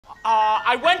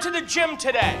I went to the gym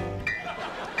today.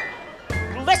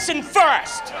 Listen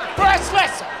first. First,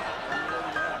 listen.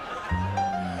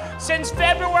 Since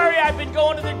February, I've been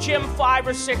going to the gym 5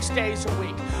 or 6 days a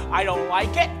week. I don't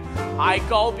like it. I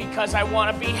go because I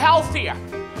want to be healthier.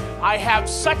 I have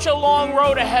such a long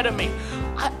road ahead of me.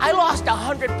 I lost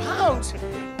 100 pounds.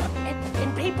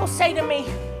 And people say to me,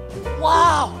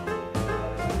 wow,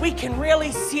 we can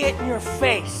really see it in your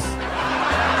face.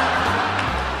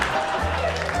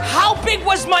 How big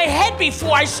was my head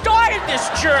before I started this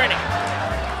journey?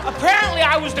 Apparently,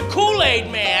 I was the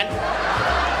Kool-Aid man.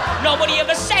 Nobody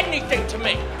ever said anything to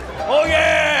me. Oh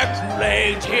yeah,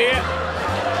 Kool-Aid's here.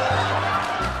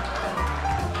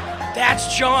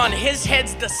 That's John. His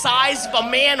head's the size of a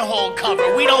manhole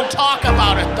cover. We don't talk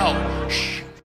about it though.